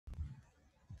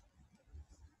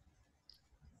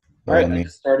All right, I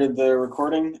just started the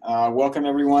recording. Welcome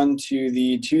everyone to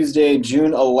the Tuesday,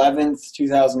 June 11th,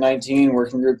 2019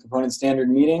 Working Group Component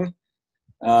Standard meeting.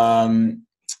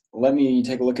 Let me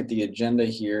take a look at the agenda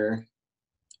here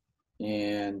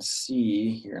and see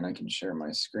here, and I can share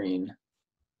my screen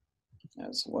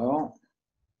as well.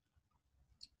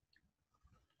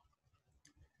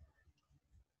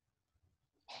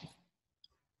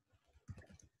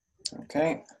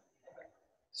 Okay,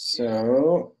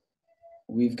 so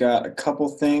we've got a couple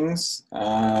things.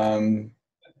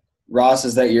 Ross,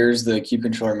 is that yours, the Kube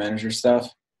Controller Manager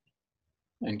stuff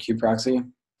and Kube Proxy?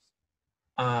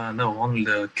 No, only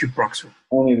the Kube Proxy.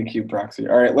 Only the Kube Proxy.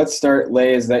 All right, let's start.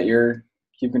 Lei, is that your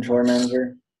Kube Controller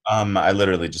Manager? I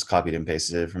literally just copied and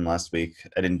pasted it from last week.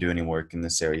 I didn't do any work in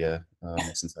this area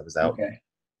since I was out. Okay.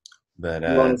 But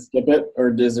you want to skip it,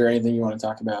 or is there anything you want to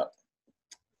talk about?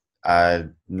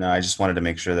 No, I just wanted to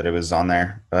make sure that it was on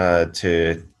there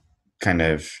to kind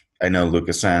of. I know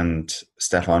Lucas and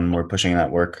Stefan were pushing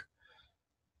that work,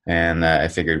 and I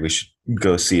figured we should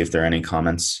go see if there are any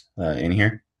comments in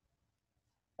here.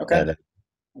 Okay.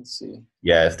 Let's see.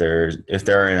 Yeah, if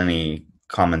there are any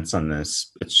comments on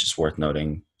this, it's just worth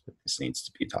noting that this needs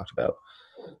to be talked about.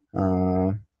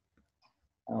 I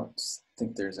don't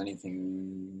think there's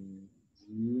anything.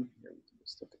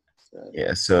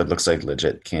 Yeah, so it looks like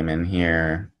Legit came in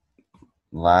here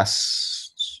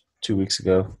last 2 weeks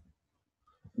ago.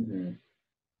 Mm-hmm.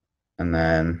 And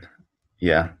then,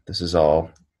 yeah, this is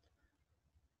all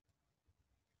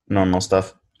normal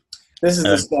stuff. This is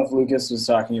the stuff Lucas was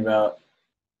talking about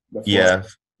before. Yeah.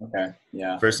 Okay,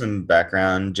 yeah. For some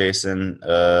background, Jason,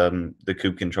 the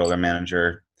Kube Controller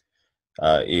Manager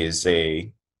is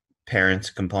a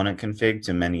parent component config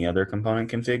to many other component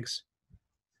configs.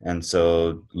 And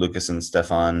so Lucas and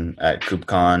Stefan at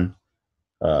KubeCon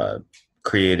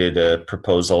created a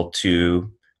proposal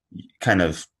to kind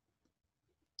of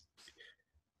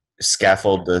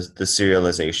scaffold the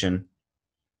serialization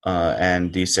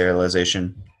and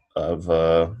deserialization of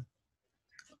the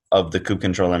Kube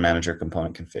Controller Manager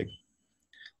component config.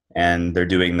 And they're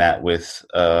doing that with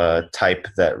a type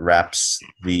that wraps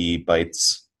the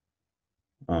bytes.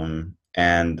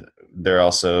 And they're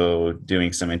also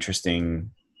doing some interesting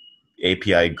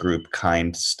API group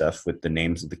kind stuff with the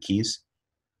names of the keys.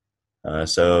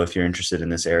 So if you're interested in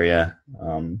this area,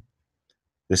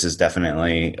 this is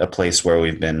definitely a place where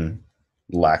we've been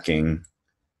lacking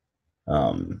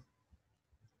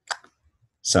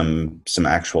some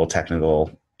actual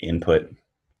technical input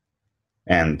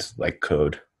and like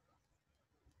code.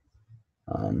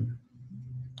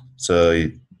 So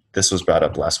this was brought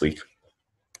up last week,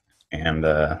 and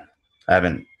I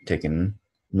haven't taken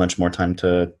much more time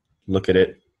to look at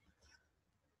it,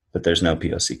 but there's no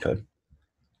POC code.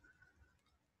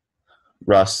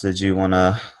 Ross, did you want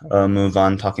to move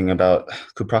on talking about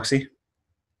kubeproxy?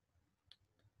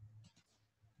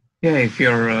 Yeah, if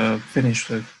you're finished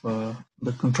with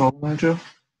the control manager.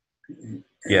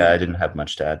 Yeah, I didn't have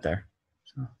much to add there.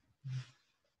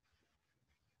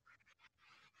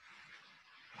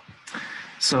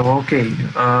 So okay,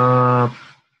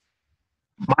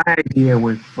 my idea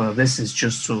with this is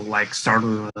just to like start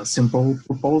with a simple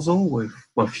proposal with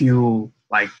a few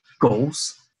like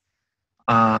goals,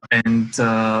 and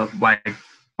like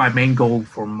my main goal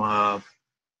from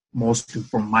mostly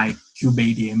from my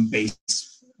kubeadm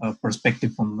based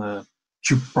perspective on the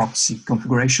kube proxy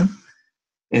configuration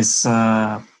is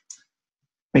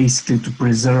basically to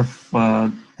preserve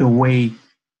the way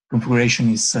configuration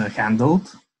is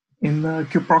handled in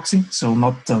kube proxy, so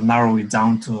not narrow it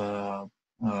down to a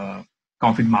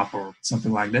config map or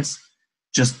something like this.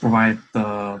 Just provide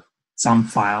some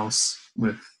files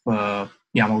with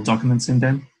YAML documents in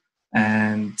them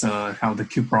and have the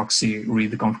kube proxy read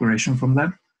the configuration from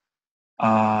them.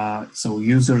 So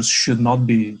users should not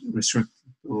be restricted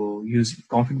to using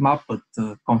config map, but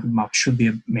the config map should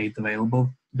be made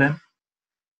available to them.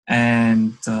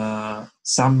 And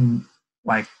some,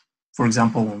 like for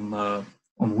example,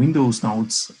 on Windows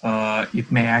nodes,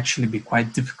 it may actually be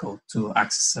quite difficult to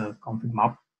access a config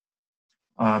map,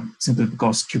 simply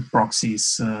because kube proxy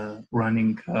is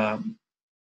running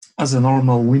as a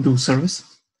normal Windows service.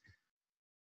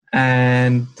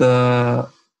 And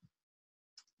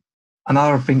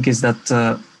another thing is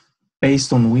that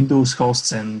based on Windows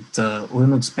hosts and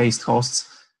Linux-based hosts,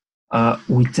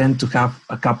 we tend to have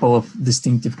a couple of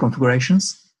distinctive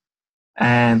configurations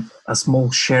and a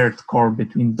small shared core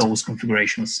between those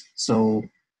configurations. So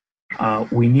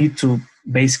we need to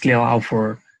basically allow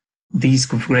for these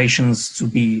configurations to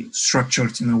be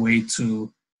structured in a way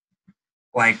to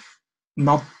like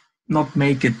not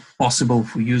make it possible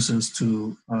for users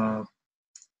to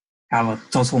have a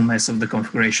total mess of the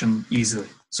configuration easily.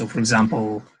 So, for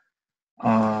example,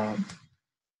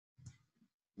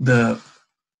 the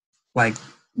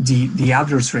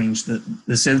address range,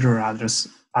 the server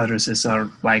addresses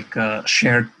are like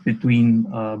shared between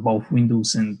both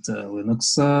Windows and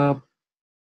Linux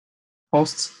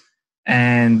hosts,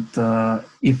 and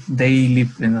if they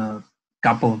live in a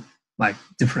couple of like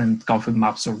different config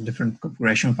maps or different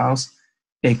configuration files,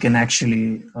 they can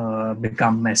actually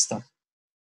become messed up.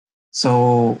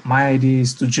 So my idea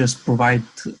is to just provide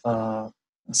a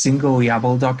single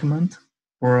YAML document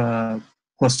for a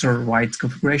cluster-wide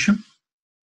configuration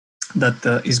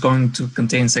that is going to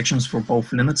contain sections for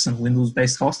both Linux and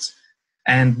Windows-based hosts,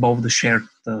 and both the shared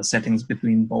settings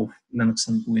between both Linux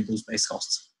and Windows-based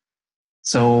hosts.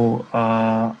 So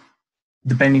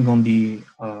depending on the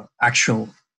actual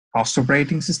host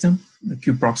operating system, the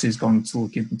kubeproxy is going to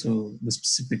look into the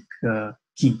specific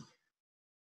key.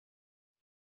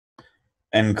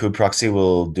 And kubeproxy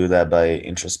will do that by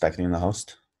introspecting the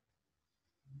host?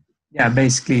 Yeah,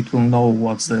 basically it will know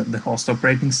what's the host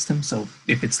operating system. So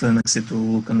if it's Linux, it will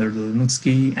look under the Linux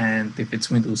key, and if it's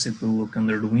Windows, it will look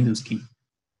under the Windows key.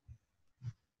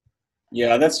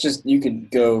 Yeah, that's just, you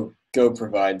could Go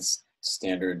provides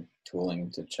standard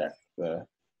tooling to check the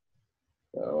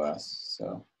OS.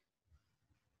 So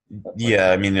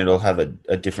yeah, I mean, it'll have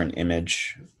a different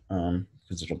image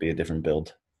because it'll be a different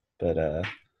build, but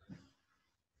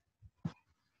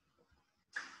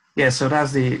yeah, so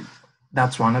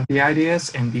that's one of the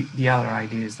ideas, and the other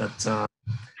idea is that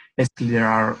basically there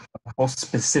are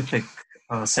host-specific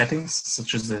settings,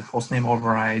 such as the hostname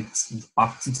overrides, the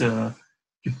path to the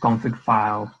kubeconfig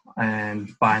file,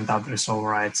 and bind address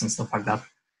overrides and stuff like that.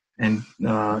 And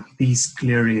these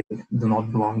clearly do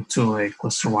not belong to a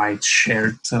cluster-wide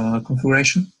shared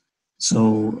configuration.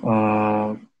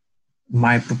 So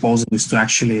my proposal is to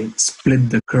actually split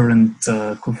the current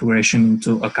configuration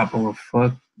into a couple of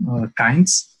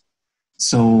kinds.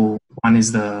 So one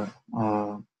is the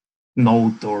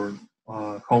node or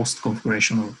host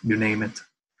configuration, or you name it.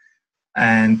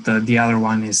 And the other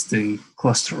one is the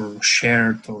cluster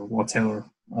shared or whatever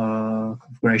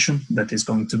configuration that is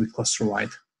going to be cluster-wide.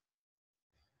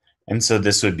 And so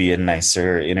this would be a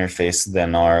nicer interface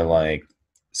than our like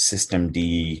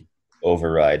systemd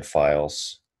override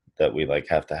files that we like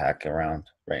have to hack around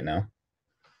right now.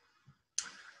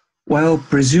 Well,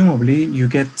 presumably you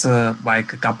get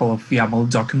like a couple of YAML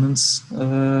documents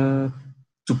to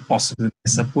possibly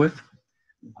mess up with.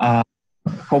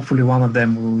 Hopefully one of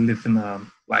them will live in a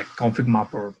like config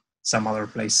map or some other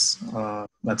place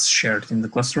that's shared in the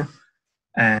cluster,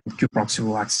 and kubeproxy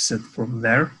will access it from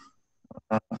there.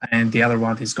 And the other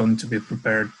one is going to be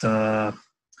prepared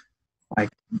like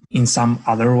in some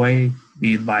other way,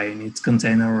 be it by an init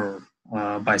container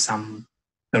or by some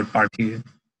third-party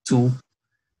tool.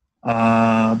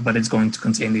 But it's going to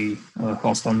contain the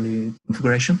host-only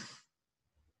configuration.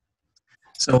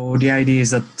 So the idea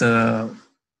is that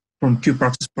from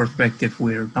kubeproxy's perspective,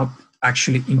 we're not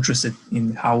actually interested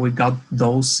in how we got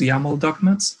those YAML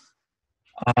documents,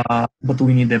 but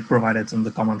we need to provide it on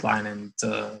the command line and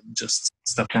just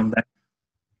stuff from there.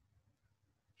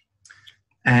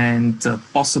 And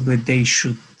possibly they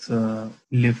should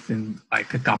live in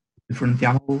like a couple of different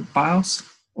YAML files,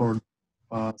 or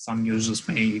some users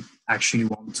may actually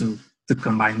want to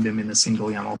combine them in a single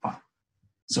YAML file.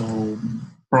 So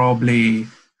probably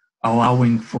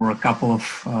allowing for a couple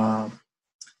of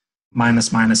minus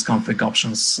config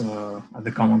options at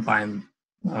the command line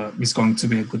is going to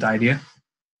be a good idea.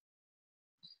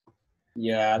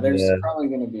 Yeah, there's probably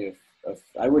going to be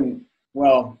I wouldn't,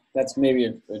 well, that's maybe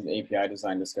an API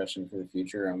design discussion for the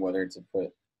future on whether to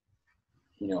put,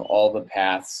 you know, all the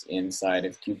paths inside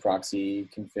of kubeproxy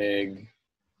config.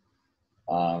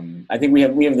 I think we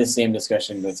have the same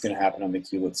discussion that's going to happen on the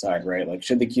kubelet side, right? Like,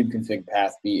 should the kubeconfig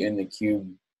path be in the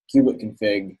kubelet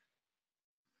config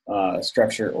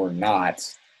structure or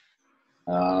not?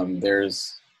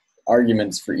 There's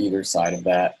arguments for either side of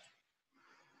that.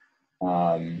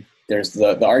 There's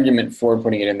the argument for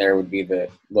putting it in there would be that,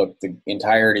 look, the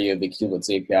entirety of the kubelets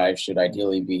API should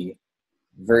ideally be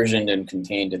versioned and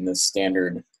contained in this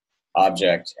standard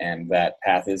object, and that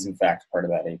path is in fact part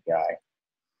of that API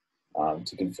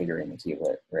to configure in the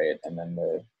kubelet, right? And then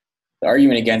the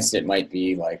argument against it might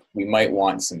be like, we might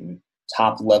want some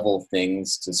top level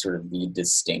things to sort of be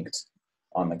distinct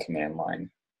on the command line.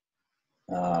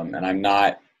 And I'm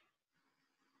not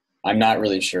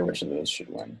really sure which of those should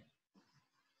win.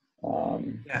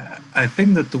 Yeah, I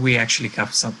think that we actually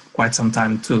have quite some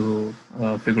time to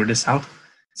figure this out,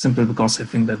 simply because I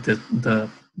think that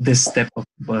this step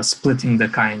of splitting the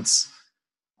kinds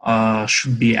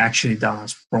should be actually done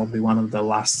as probably one of the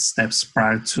last steps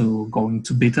prior to going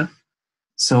to beta.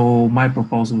 So my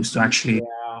proposal is to actually...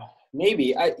 Yeah,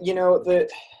 maybe. I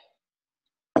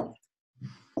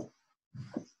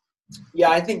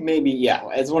think maybe,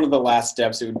 as one of the last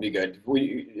steps, it would be good.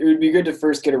 It would be good to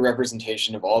first get a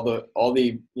representation of all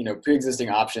the pre-existing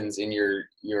options in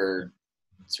your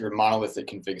sort of monolithic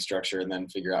config structure, and then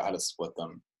figure out how to split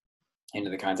them into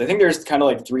the kinds. I think there's kind of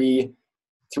like three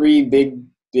big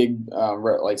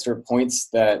like sort of points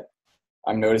that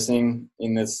I'm noticing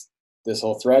in this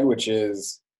whole thread, which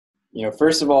is,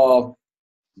 first of all,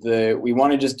 we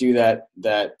want to just do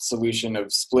that solution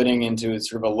of splitting into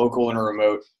sort of a local and a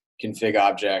remote config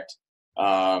object,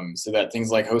 so that things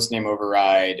like hostname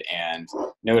override and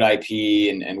node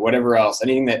IP and whatever else,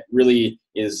 anything that really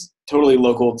is totally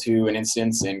local to an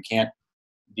instance and can't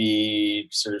be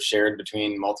sort of shared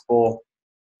between multiple,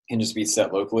 can just be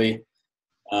set locally.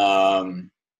 And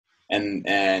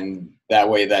that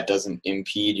way that doesn't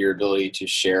impede your ability to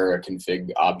share a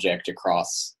config object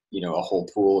across, a whole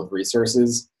pool of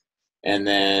resources.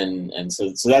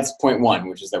 So that's point one,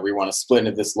 which is that we want to split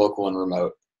into this local and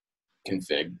remote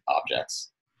config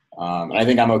objects. And I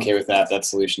think I'm okay with that. That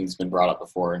solution's been brought up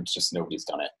before, and it's just nobody's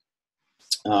done it.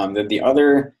 Then the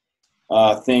other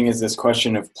thing is this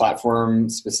question of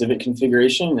platform-specific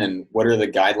configuration, and what are the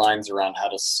guidelines around how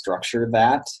to structure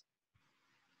that.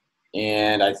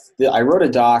 And I wrote a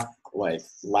doc like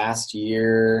last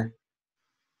year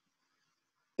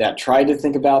that tried to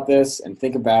think about this and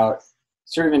think about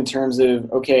sort of in terms of,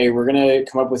 okay, we're going to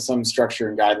come up with some structure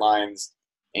and guidelines,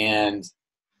 and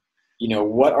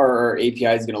what are our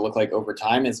APIs going to look like over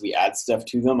time as we add stuff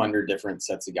to them under different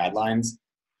sets of guidelines.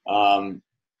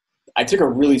 I took a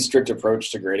really strict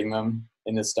approach to grading them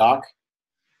in this doc,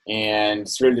 and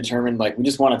sort of determined, like, we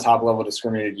just want a top level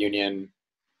discriminated union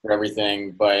for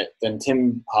everything. But then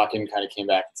Tim Hawken kind of came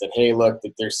back and said, hey, look,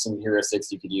 there's some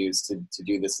heuristics you could use to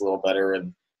do this a little better,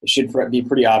 and it should be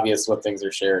pretty obvious what things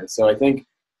are shared. So I think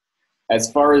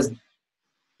as far as,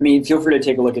 feel free to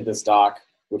take a look at this doc,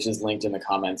 which is linked in the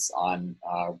comments on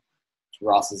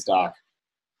Ross's doc.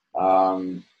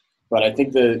 But I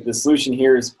think the solution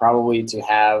here is probably to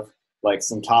have like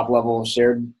some top level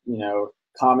shared,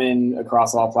 common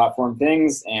across all platform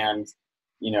things, and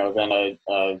then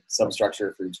a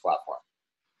substructure for each platform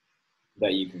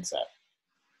that you can set,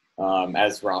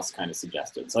 as Ross kind of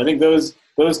suggested. So I think those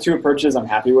two approaches I'm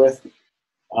happy with.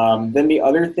 Then the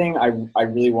other thing I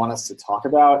really want us to talk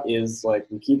about is, like,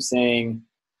 we keep saying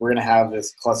we're going to have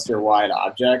this cluster-wide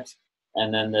object,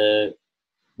 and then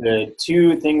the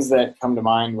two things that come to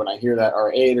mind when I hear that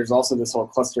are, there's also this whole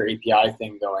cluster API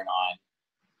thing going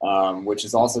on, which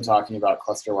is also talking about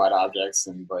cluster-wide objects,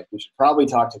 and like we should probably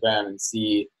talk to them and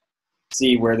see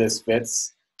where this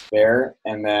fits there.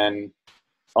 And then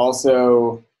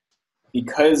also,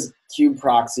 because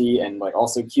kubeproxy and like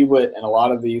also kubelet and a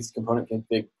lot of these component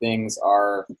config things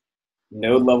are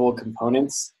node level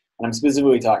components, and I'm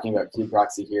specifically talking about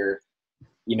kubeproxy here,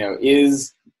 and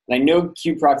I know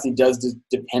kubeproxy does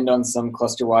depend on some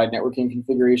cluster-wide networking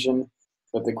configuration,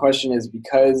 but the question is,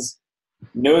 because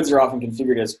nodes are often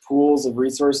configured as pools of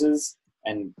resources,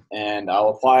 and I'll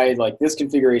apply like this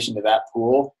configuration to that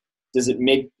pool, does it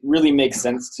really make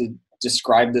sense to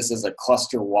describe this as a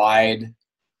cluster-wide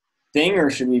thing, or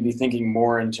should we be thinking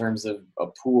more in terms of a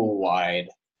pool-wide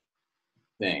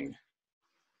thing?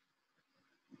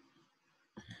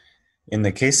 In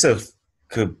the case of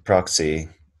kubeproxy,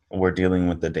 we're dealing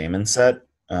with the daemon set,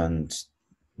 and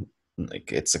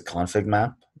like it's a config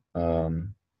map.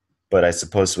 But I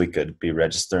suppose we could be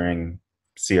registering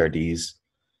CRDs.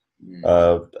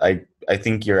 I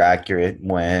think you're accurate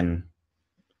when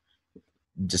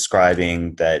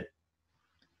describing that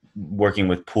working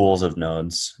with pools of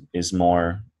nodes is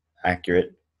more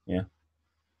accurate.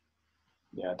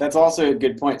 Yeah, that's also a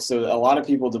good point. So a lot of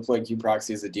people deploy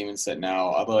kubeproxy as a daemon set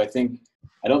now, although I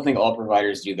don't think all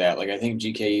providers do that. Like, I think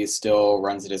GKE still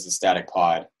runs it as a static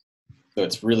pod, so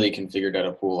it's really configured at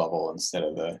a pool level instead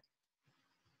of the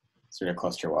sort of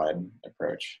cluster-wide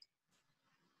approach.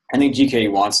 I think GKE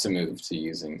wants to move to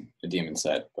using a daemon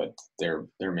set, but there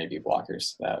may be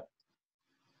blockers to that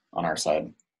on our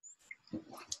side.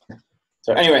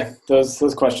 So anyway, those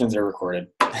questions are recorded.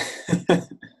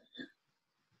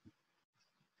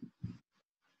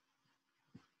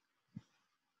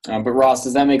 But Ross,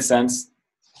 does that make sense?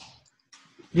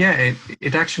 Yeah,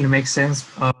 it actually makes sense.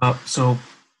 So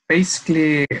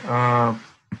basically,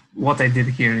 what I did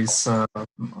here is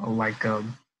like a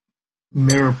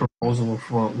mirror proposal of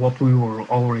what we were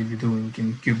already doing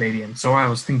in KubeADM. So I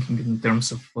was thinking in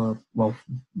terms of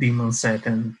daemon set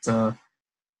and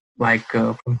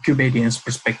from Kubernetes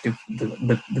perspective,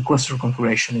 the cluster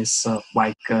configuration is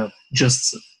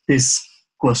just this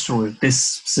cluster with this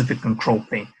specific control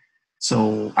plane.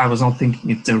 So I was not thinking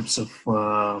in terms of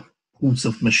pools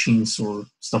of machines or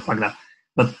stuff like that.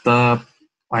 But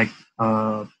I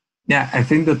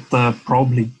think that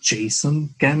probably Jason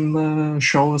can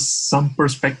show us some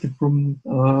perspective from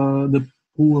the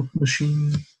pool of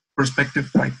machine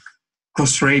perspective, like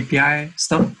cluster API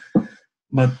stuff.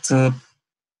 But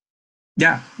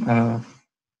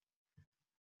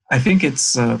I think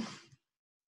it's.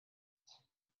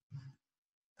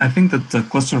 I think that the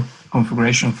cluster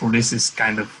configuration for this is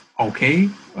kind of okay.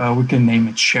 We can name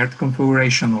it shared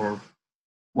configuration or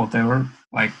whatever.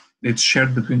 Like it's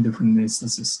shared between different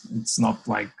instances. It's not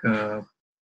like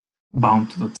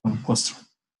bound to the term cluster.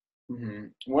 Mm-hmm.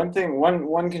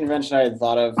 One convention I had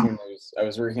thought of when I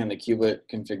was working on the kubelet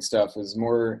config stuff was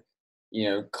more,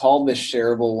 call the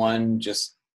shareable one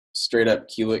just straight up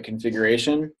kubelet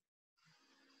configuration,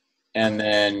 and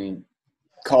then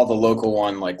call the local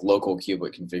one like local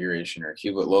kubelet configuration or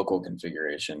kubelet local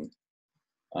configuration,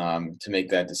 to make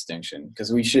that distinction.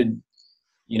 Because we should,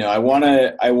 I want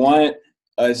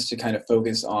us to kind of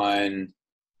focus on,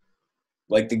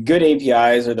 like, the good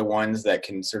APIs are the ones that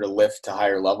can sort of lift to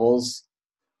higher levels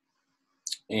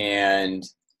and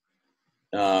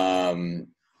sort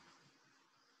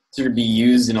of be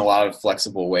used in a lot of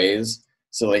flexible ways.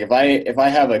 So like if I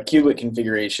have a kubelet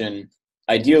configuration,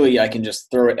 ideally I can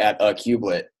just throw it at a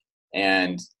kubelet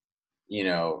and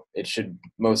it should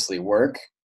mostly work.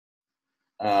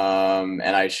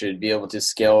 And I should be able to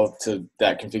scale to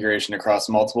that configuration across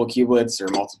multiple kubelets or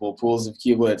multiple pools of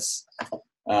kubelets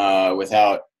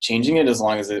without changing it, as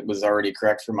long as it was already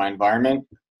correct for my environment.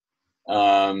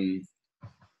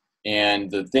 And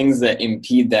the things that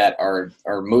impede that are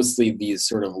mostly these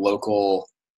sort of local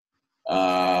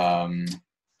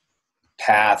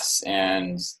paths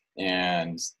and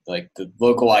like the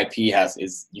local IP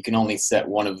you can only set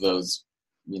one of those,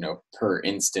 per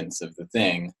instance of the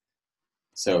thing.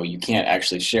 So you can't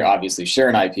actually share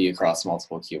an IP across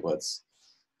multiple kubelets.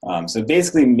 So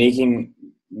basically making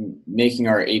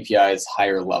our APIs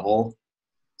higher level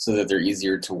so that they're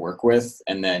easier to work with,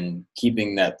 and then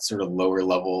keeping that sort of lower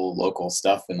level local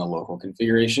stuff in the local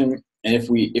configuration. And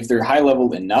if they're high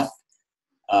level enough,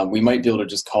 we might be able to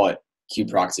just call it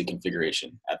kubeproxy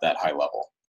configuration at that high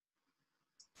level.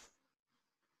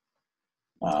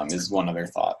 Is one other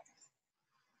thought.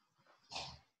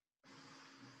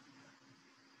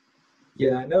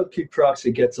 Yeah, I know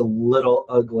kubeproxy gets a little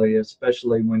ugly,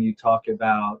 especially when you talk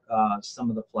about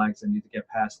some of the flags that need to get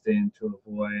passed in to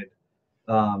avoid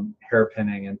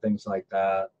hairpinning and things like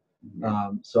that.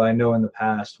 So I know in the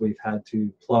past we've had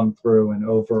to plumb through and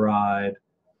override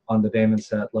on the daemon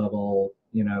set level,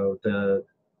 the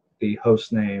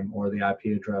host name or the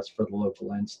IP address for the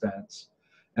local instance.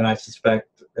 And I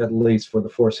suspect, at least for the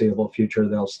foreseeable future,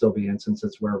 there'll still be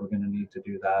instances where we're going to need to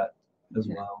do that as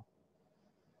well.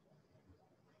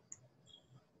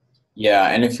 Yeah,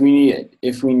 and if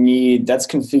we need that's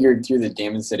configured through the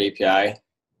daemon set API.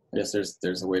 I guess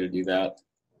there's a way to do that.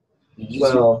 You just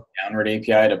use the downward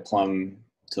API to plumb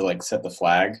to like set the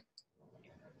flag.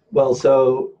 Well,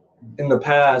 so in the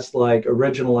past, like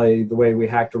originally, the way we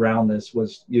hacked around this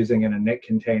was using an init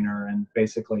container and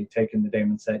basically taking the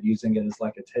daemon set, using it as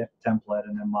like a template,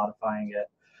 and then modifying it.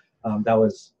 That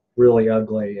was really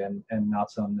ugly and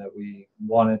not something that we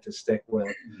wanted to stick with.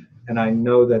 And I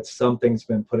know that something's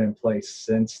been put in place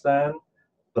since then,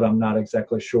 but I'm not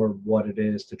exactly sure what it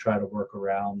is to try to work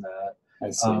around that. I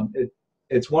see.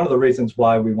 It's one of the reasons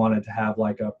why we wanted to have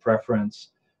like a preference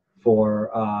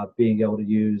for being able to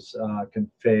use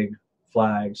config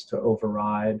flags to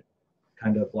override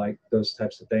kind of like those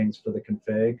types of things for the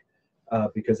config,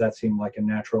 because that seemed like a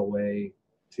natural way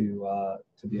to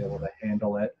be able to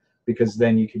handle it, because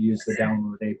then you could use the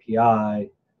downward API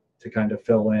to kind of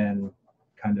fill in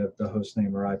kind of the host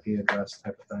name or IP address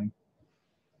type of thing.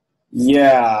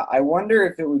 Yeah, I wonder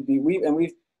if it would be,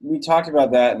 we talked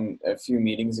about that in a few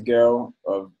meetings ago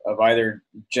of either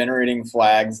generating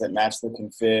flags that match the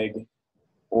config,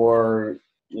 or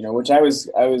which I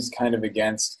was kind of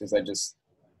against, because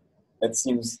that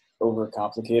seems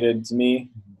overcomplicated to me.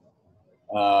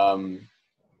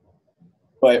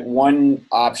 But one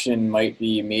option might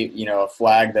be a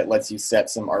flag that lets you set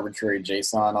some arbitrary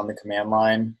JSON on the command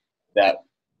line that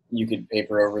you could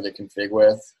paper over the config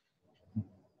with.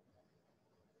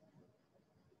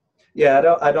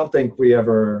 Yeah, I don't think we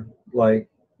ever, like,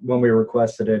 when we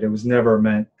requested it, it was never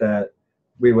meant that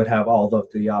we would have all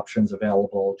of the options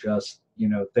available, just,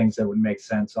 things that would make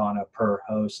sense on a per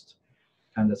host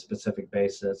kind of specific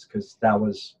basis, because that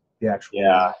was the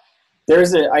actual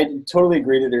I totally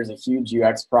agree that there's a huge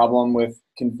UX problem with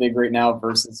config right now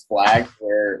versus flag,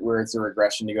 where it's a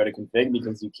regression to go to config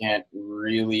because you can't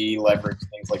really leverage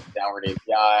things like the downward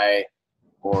API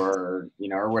or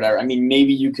whatever. I mean,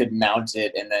 maybe you could mount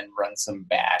it and then run some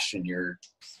bash in your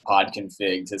pod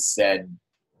config to set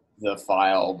the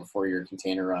file before your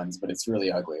container runs, but it's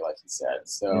really ugly, like you said.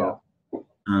 So,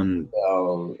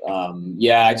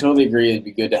 yeah, I totally agree. It'd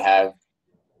be good to have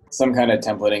some kind of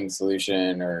templating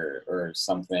solution or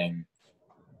something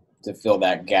to fill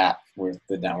that gap with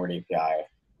the downward API.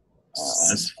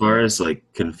 As far as like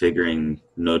configuring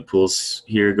node pools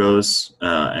here goes,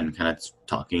 and kind of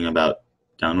talking about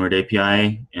downward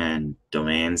API and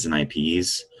domains and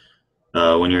IPs,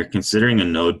 when you're considering a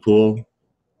node pool,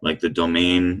 like the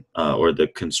domain or the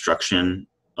construction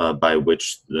by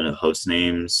which the host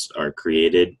names are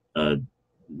created,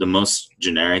 the most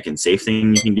generic and safe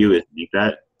thing you can do is make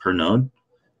that per node.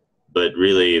 But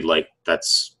really, like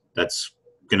that's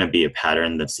going to be a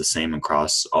pattern that's the same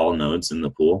across all nodes in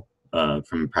the pool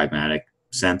from a pragmatic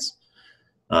sense,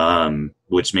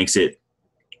 which makes it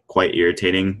quite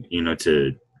irritating,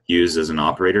 to use as an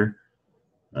operator,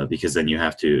 because then you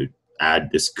have to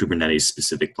add this Kubernetes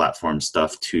specific platform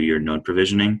stuff to your node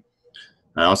provisioning.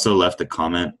 I also left a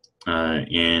comment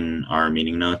in our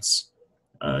meeting notes,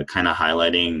 kind of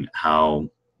highlighting how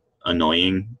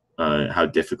annoying, how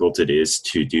difficult it is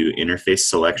to do interface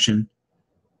selection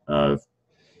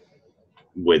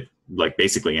with like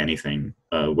basically anything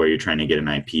where you're trying to get an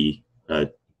IP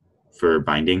for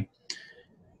binding.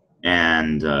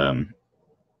 And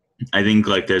I think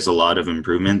like there's a lot of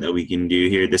improvement that we can do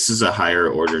here. This is a higher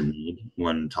order need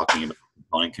when talking about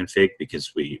component config,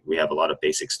 because we have a lot of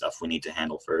basic stuff we need to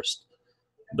handle first.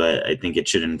 But I think it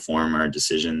should inform our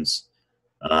decisions.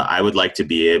 I would like to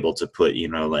be able to put,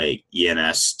 like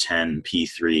ENS 10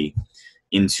 P3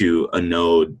 into a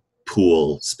node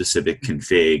pool specific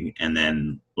config and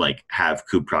then like have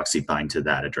kubeproxy bind to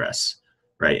that address,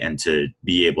 right? And to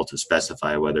be able to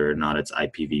specify whether or not it's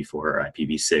IPv4 or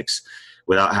IPv6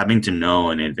 without having to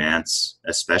know in advance,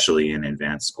 especially in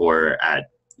advance, or at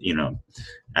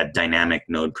dynamic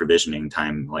node provisioning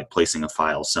time, like placing a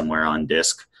file somewhere on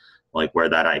disk, like where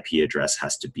that IP address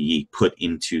has to be put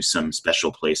into some special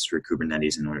place for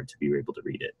Kubernetes in order to be able to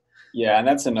read it. Yeah, and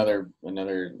that's another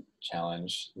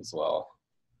challenge as well.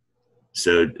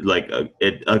 So like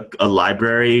a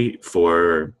library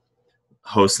for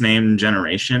hostname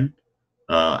generation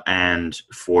and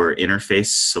for interface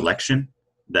selection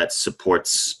that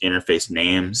supports interface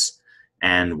names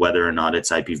and whether or not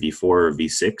it's IPv4 or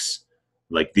v6,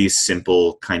 like these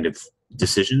simple kind of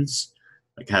decisions,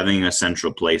 like having a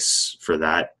central place for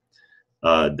that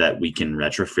that we can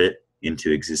retrofit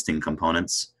into existing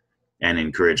components and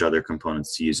encourage other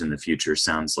components to use in the future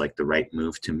sounds like the right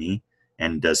move to me,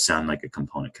 and does sound like a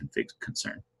component config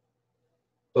concern.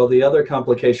 Well, the other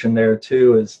complication there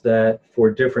too is that for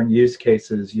different use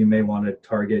cases, you may want to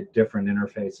target different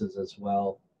interfaces as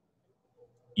well.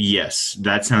 Yes,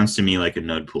 that sounds to me like a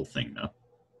node pool thing though.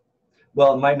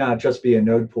 Well, it might not just be a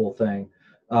node pool thing.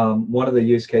 One of the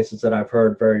use cases that I've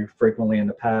heard very frequently in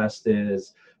the past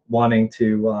is wanting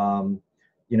to,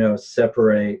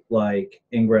 separate like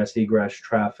ingress, egress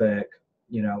traffic,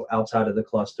 outside of the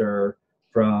cluster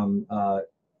from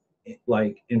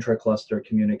like intra-cluster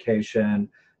communication,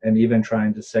 and even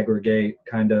trying to segregate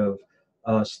kind of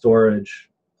storage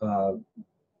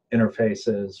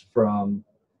interfaces from,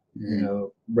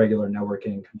 regular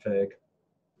networking config.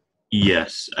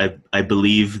 Yes, I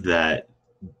believe that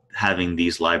having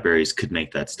these libraries could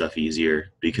make that stuff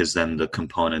easier, because then the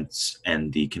components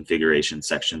and the configuration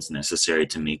sections necessary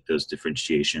to make those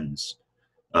differentiations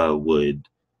would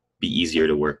be easier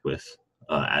to work with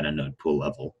at a node pool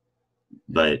level.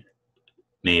 But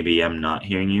maybe I'm not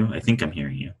hearing you. I think I'm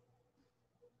hearing you.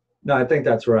 No, I think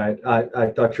that's right. I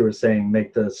thought you were saying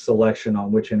make the selection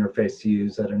on which interface to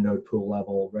use at a node pool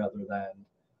level rather than,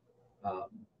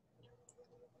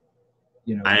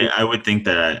 I would think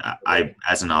that I,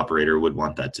 as an operator, would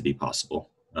want that to be possible,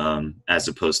 as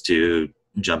opposed to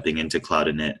jumping into Cloud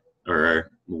Init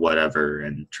or whatever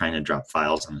and trying to drop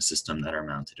files on a system that are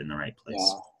mounted in the right place.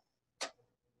 Yeah.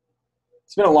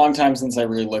 It's been a long time since I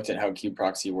really looked at how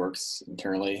kubeproxy works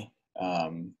internally.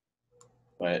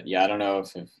 But yeah, I don't know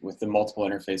if with the multiple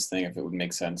interface thing, if it would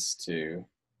make sense to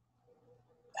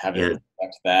have it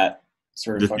reflect that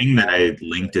sort of. The thing that I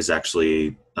linked is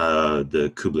actually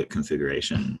the kubelet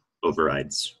configuration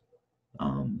overrides.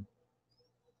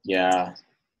 Yeah.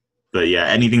 But yeah,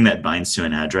 anything that binds to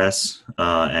an address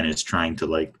and is trying to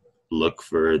like look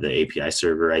for the API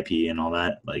server IP and all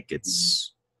that, like it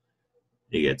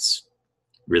gets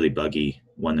really buggy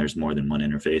when there's more than one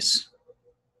interface.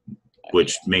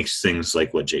 which makes things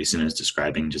like what Jason is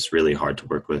describing just really hard to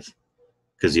work with,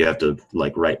 because you have to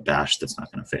like write bash that's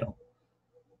not going to fail,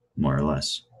 more or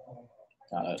less.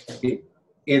 Got it.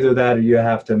 Either that, or you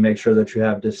have to make sure that you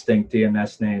have distinct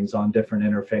DNS names on different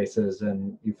interfaces,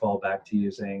 and you fall back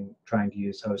to trying to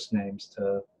use host names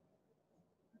to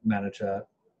manage that.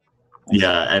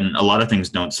 Yeah, and a lot of things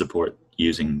don't support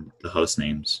using the host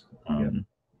names.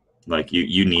 Like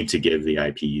you need to give the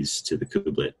IPs to the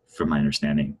kubelet, from my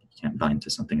understanding. You can't bind to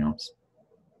something else.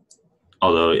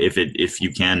 Although if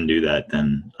you can do that,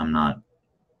 then I'm not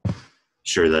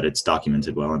sure that it's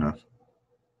documented well enough.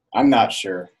 I'm not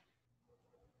sure.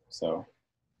 So.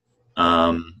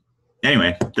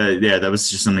 Anyway, that was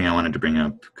just something I wanted to bring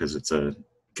up because it's a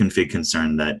config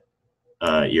concern that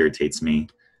irritates me.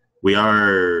 We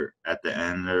are at the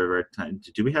end of our time.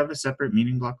 Do we have a separate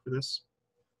meeting block for this?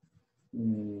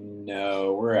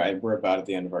 No, we're about at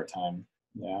the end of our time.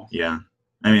 Yeah. Yeah.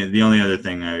 I mean, the only other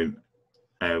thing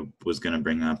I was going to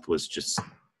bring up was just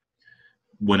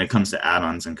when it comes to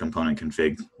add-ons and component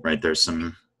config, right? There's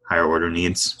some higher order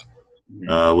needs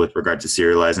with regard to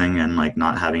serializing and like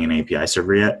not having an API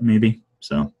server yet, maybe.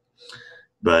 So,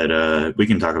 but we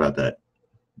can talk about that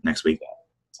next week.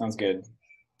 Sounds good.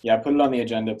 Yeah, put it on the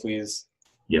agenda, please.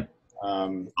 Yep.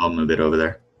 I'll move it over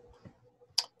there.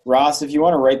 Ross, if you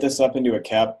want to write this up into a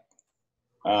KEP,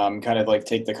 kind of like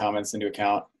take the comments into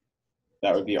account,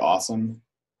 that would be awesome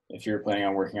if you're planning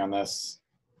on working on this.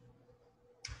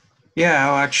 Yeah,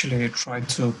 I'll actually try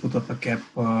to put up a KEP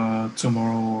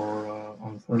tomorrow or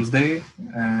on Thursday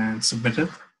and submit it.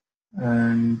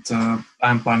 And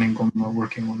I'm planning on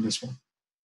working on this one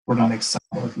for the next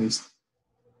cycle at least.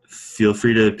 Feel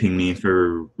free to ping me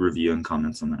for review and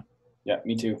comments on that. Yeah,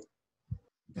 me too.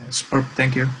 Yeah, superb.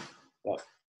 Thank you. Yeah.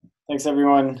 Thanks,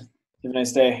 everyone. Have a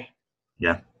nice day.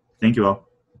 Yeah. Thank you all.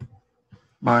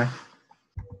 Bye.